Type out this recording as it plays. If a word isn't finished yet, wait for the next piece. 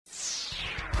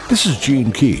This is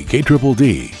Gene Key,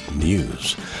 KDDD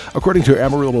News. According to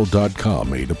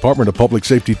Amarillo.com, a Department of Public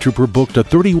Safety trooper booked a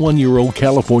 31-year-old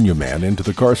California man into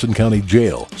the Carson County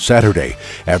Jail Saturday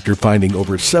after finding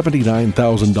over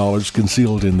 $79,000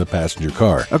 concealed in the passenger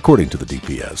car, according to the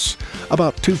DPS.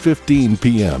 About 2:15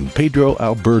 p.m., Pedro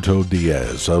Alberto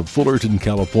Diaz of Fullerton,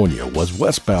 California, was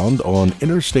westbound on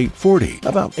Interstate 40,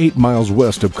 about 8 miles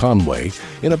west of Conway,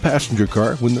 in a passenger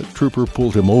car when the trooper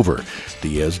pulled him over.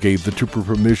 Diaz gave the trooper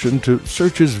permission to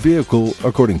search his vehicle,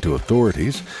 according to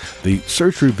authorities. The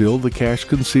search revealed the cash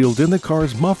concealed in the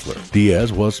car's muffler.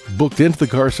 Diaz was booked into the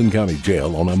Carson County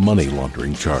Jail on a money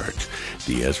laundering charge.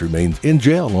 Diaz remains in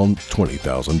jail on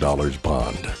 $20,000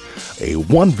 bond. A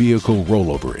one-vehicle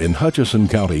rollover in Hutchinson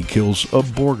County kills a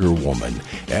Borger woman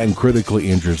and critically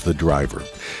injures the driver.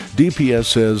 DPS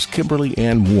says Kimberly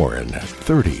Ann Warren,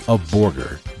 30, of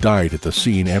Borger, died at the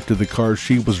scene after the car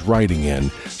she was riding in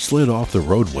slid off the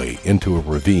roadway into a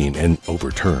ravine and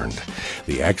overturned.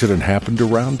 The accident happened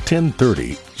around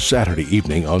 10:30 Saturday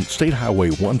evening on State Highway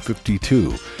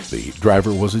 152. The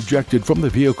driver was ejected from the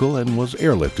vehicle and was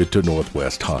airlifted to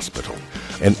Northwest Hospital.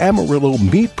 An Amarillo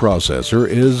meat processor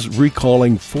is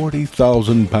recalling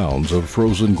 40,000 pounds of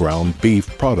frozen ground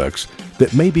beef products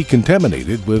that may be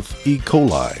contaminated with E.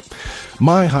 coli.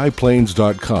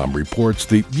 MyHighPlains.com reports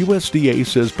the USDA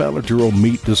says Palaturo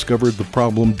Meat discovered the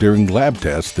problem during lab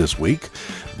tests this week.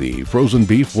 The frozen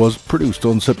beef was produced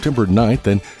on September 9th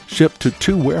and shipped to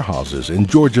 2 warehouses in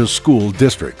Georgia's school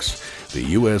districts.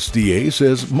 The USDA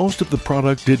says most of the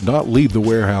product did not leave the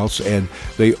warehouse and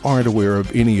they aren't aware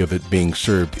of any of it being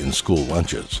served in school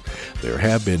lunches. There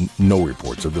have been no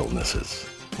reports of illnesses.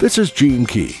 This is Gene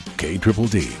Key,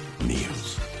 KDDD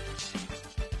News.